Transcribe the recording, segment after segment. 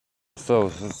So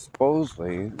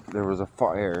supposedly there was a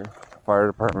fire. Fire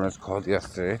department was called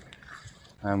yesterday,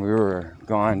 and we were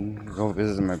gone to go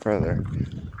visit my brother.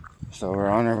 So we're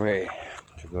on our way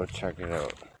to go check it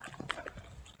out.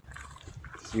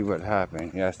 See what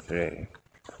happened yesterday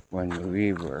when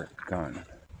we were gone.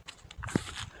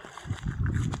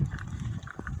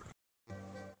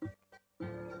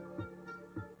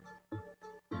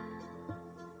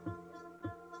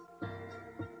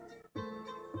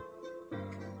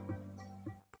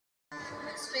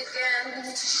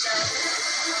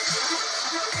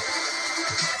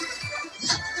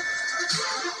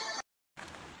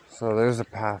 So there's a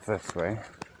path this way.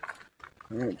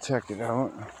 I'm gonna check it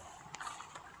out.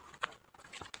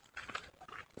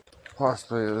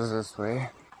 Possibly it is this way.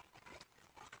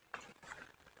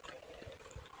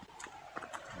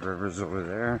 River's over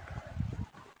there.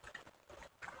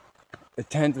 The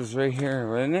tent is right here,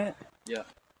 wasn't it? Yeah.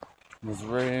 It's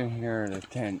right in here, the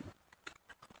tent.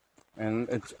 And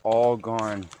it's all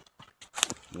gone.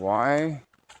 Why?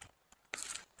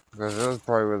 Because that was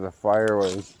probably where the fire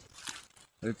was.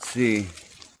 Let's see.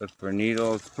 Look for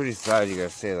needles. It's pretty sad you gotta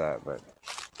say that, but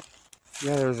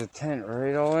yeah, there was a tent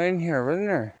right all in here, wasn't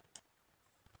there?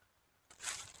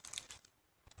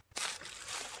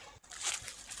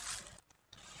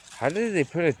 How did they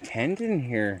put a tent in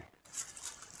here?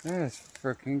 That is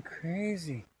freaking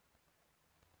crazy.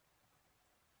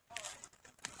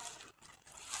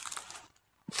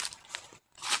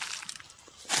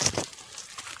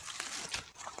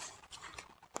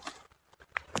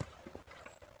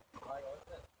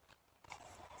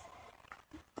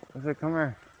 I said, come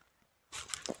here.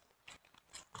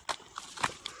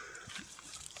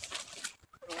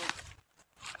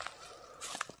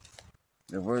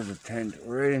 There was a tent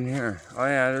right in here. Oh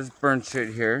yeah, there's burnt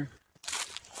shit here.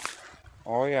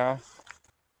 Oh yeah.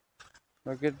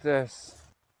 Look at this.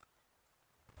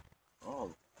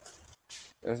 Oh.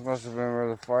 This must have been where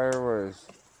the fire was.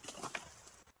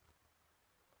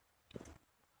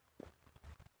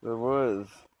 There was.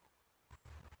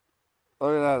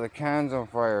 Look at that, the can's on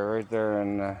fire right there,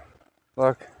 and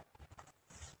look,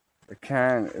 the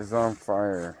can is on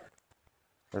fire.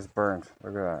 It's burnt.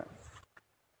 Look at that.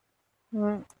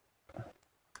 Look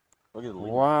at the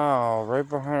leaf. Wow, right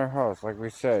behind our house, like we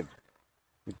said.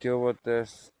 We deal with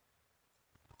this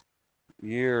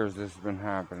years. This has been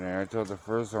happening. I told the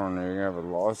first owner you're gonna have a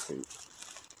lawsuit.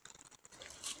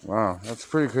 Wow, that's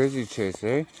pretty crazy, Chase,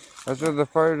 eh? That's where the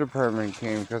fire department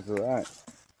came because of that.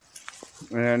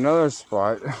 And another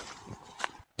spot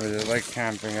where they like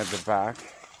camping at the back.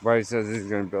 Buddy says he's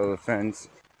gonna build a fence.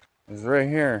 It's right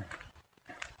here.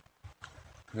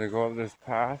 They go up this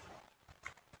path.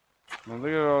 And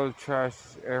look at all the trash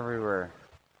everywhere.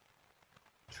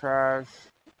 Trash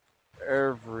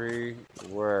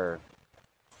everywhere.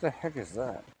 What the heck is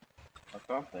that? What's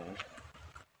something?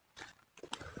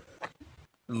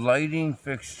 Lighting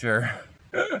fixture.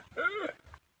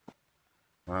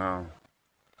 Wow.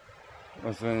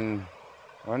 Must have been,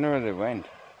 I wonder where they went.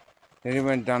 They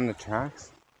went down the tracks?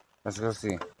 Let's go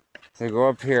see. They go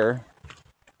up here,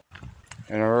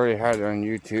 and I already had it on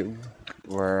YouTube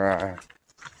where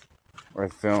I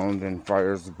filmed and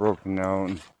fires broken out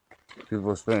and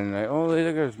people spending the night. Oh,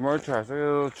 look, there's more trash. Look at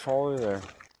a little trolley there.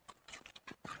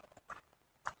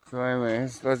 So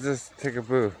anyways, let's just take a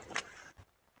boo.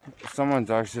 Someone's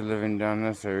actually living down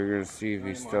this area. You're gonna see if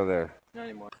he's still there. Not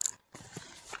anymore.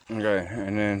 Okay,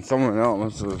 and then someone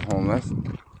else who was homeless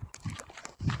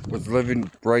was living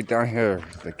right down here.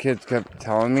 The kids kept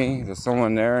telling me there's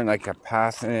someone there, and I kept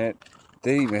passing it.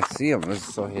 Didn't even see him. It was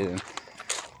so hidden.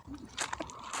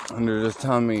 And they're just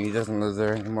telling me he doesn't live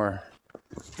there anymore.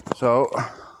 So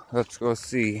let's go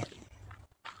see.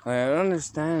 I don't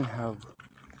understand how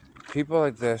people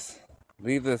like this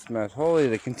leave this mess. Holy,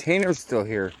 the container's still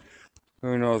here.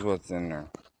 Who knows what's in there?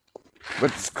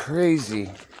 But it's crazy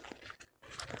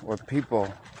what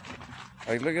people,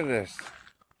 like, look at this.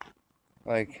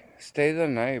 Like, stay the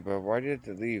night, but why do you have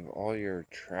to leave all your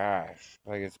trash?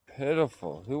 Like, it's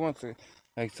pitiful. Who wants to,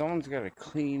 like, someone's got to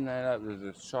clean that up. There's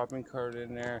a shopping cart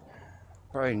in there.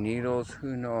 Probably needles.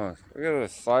 Who knows? Look at the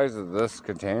size of this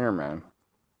container, man.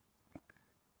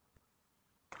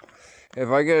 If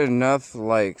I get enough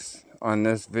likes on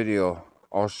this video,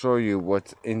 I'll show you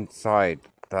what's inside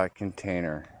that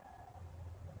container.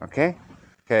 Okay?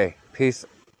 Okay, peace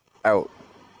out.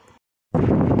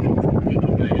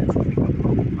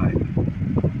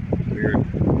 Weird.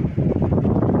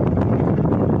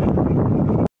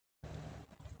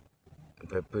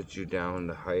 If I put you down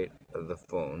the height of the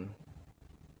phone,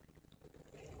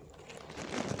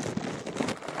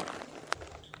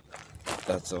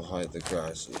 that's how high the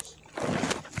grass is.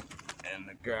 And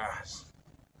the grass.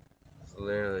 It's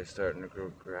literally starting to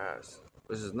grow grass.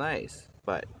 Which is nice,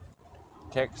 but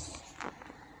Ticks.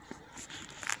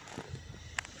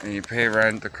 And you pay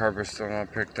rent, the carpet's still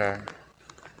not picked up.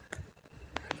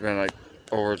 It's been like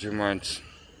over 2 months.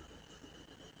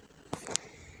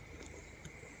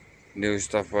 New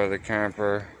stuff by the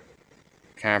camper.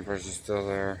 Campers are still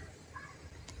there.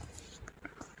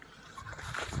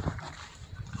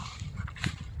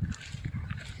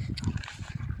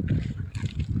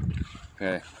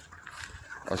 Okay,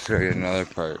 I'll show you another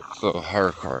part. It's a little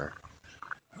hardcore.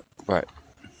 But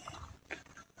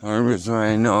the only reason why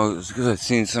I know is because I've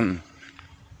seen some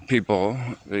people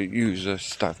that use this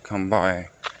stuff come by.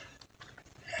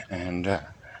 And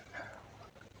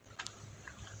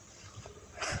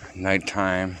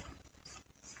nighttime,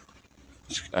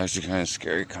 it's actually kind of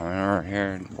scary coming over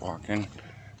here and walking.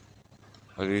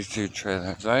 But these two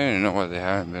trailers, I didn't know why they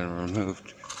haven't been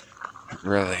removed.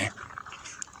 Really.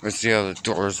 Let's see how the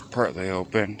door's partly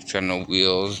open. It's got no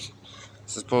wheels.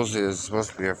 Supposedly it's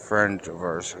supposed to be a friend of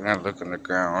ours. I'm gonna look on the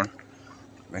ground.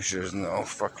 Make sure there's no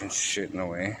fucking shit in the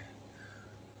way.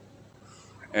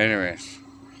 Anyways.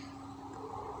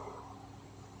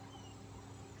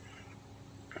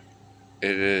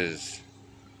 It is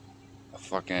a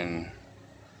fucking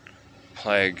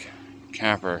plague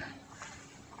camper.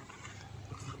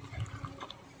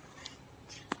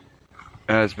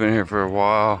 And it's been here for a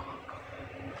while.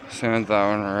 Same with that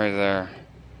one right there.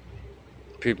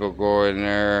 People go in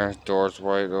there, doors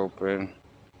wide open,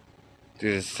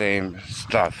 do the same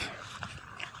stuff.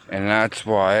 And that's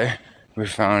why we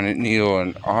found a needle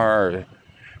in our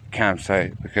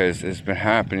campsite, because it's been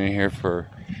happening here for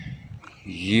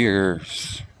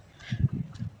years.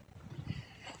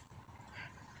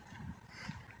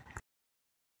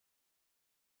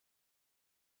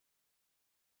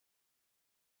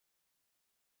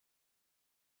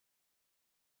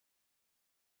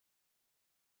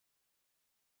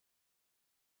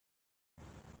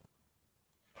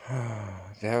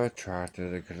 They have a tractor,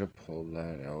 they could have pulled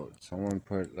that out. Someone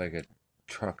put like a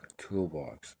truck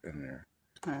toolbox in there.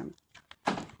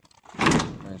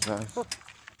 Like that.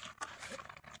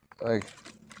 Like,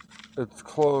 it's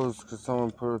closed because someone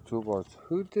put a toolbox.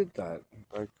 Who did that?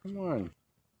 Like, come on.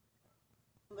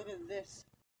 Look at this.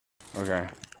 Okay.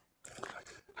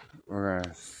 We're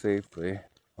gonna safely,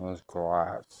 those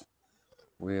glass,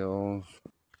 wheels,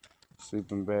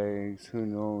 sleeping bags, who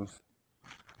knows.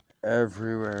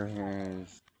 Everywhere here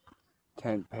is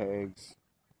tent pegs,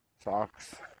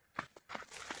 socks.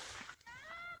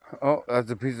 Oh,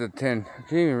 that's a piece of tin. I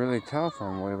can't even really tell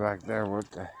from way back there what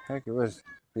the heck it was.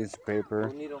 Piece of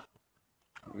paper.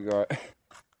 We got. I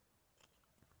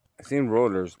seen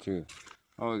rollers too.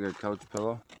 Oh, we got a couch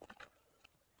pillow.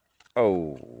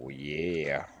 Oh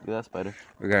yeah. look at that spider.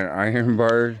 We got an iron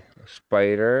bar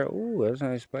spider. Ooh, that's a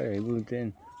nice spider. He moved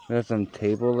in. We got some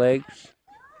table legs.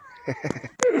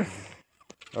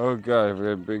 Oh god, we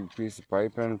got a big piece of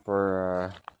piping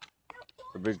for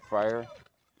a big fire.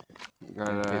 We got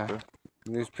a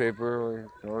newspaper.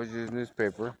 We always use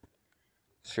newspaper.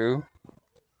 Shoe.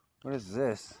 What is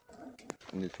this?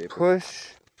 Newspaper.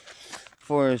 Push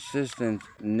for assistance.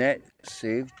 Net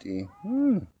safety.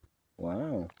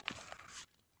 Wow.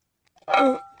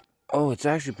 Oh, it's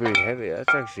actually pretty heavy.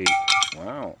 That's actually,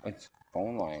 wow. It's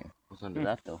phone line. What's under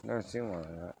that though? Never seen one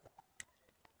like that.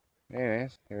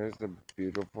 Anyways, here's the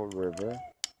beautiful river.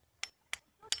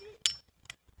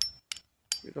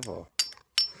 Beautiful.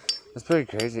 That's pretty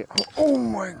crazy. Oh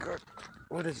my god.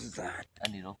 What is that? A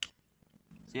needle.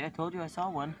 See, I told you I saw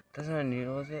one. That's not a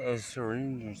needle, is it? A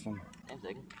syringe or something. Wait a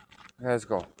second. Let's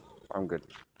go. I'm good.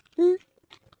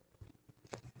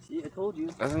 See, I told you.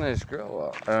 That's a nice grill.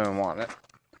 Well, I don't want it.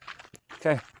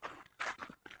 Okay.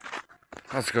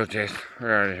 Let's go, Chase.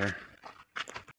 We're out of here.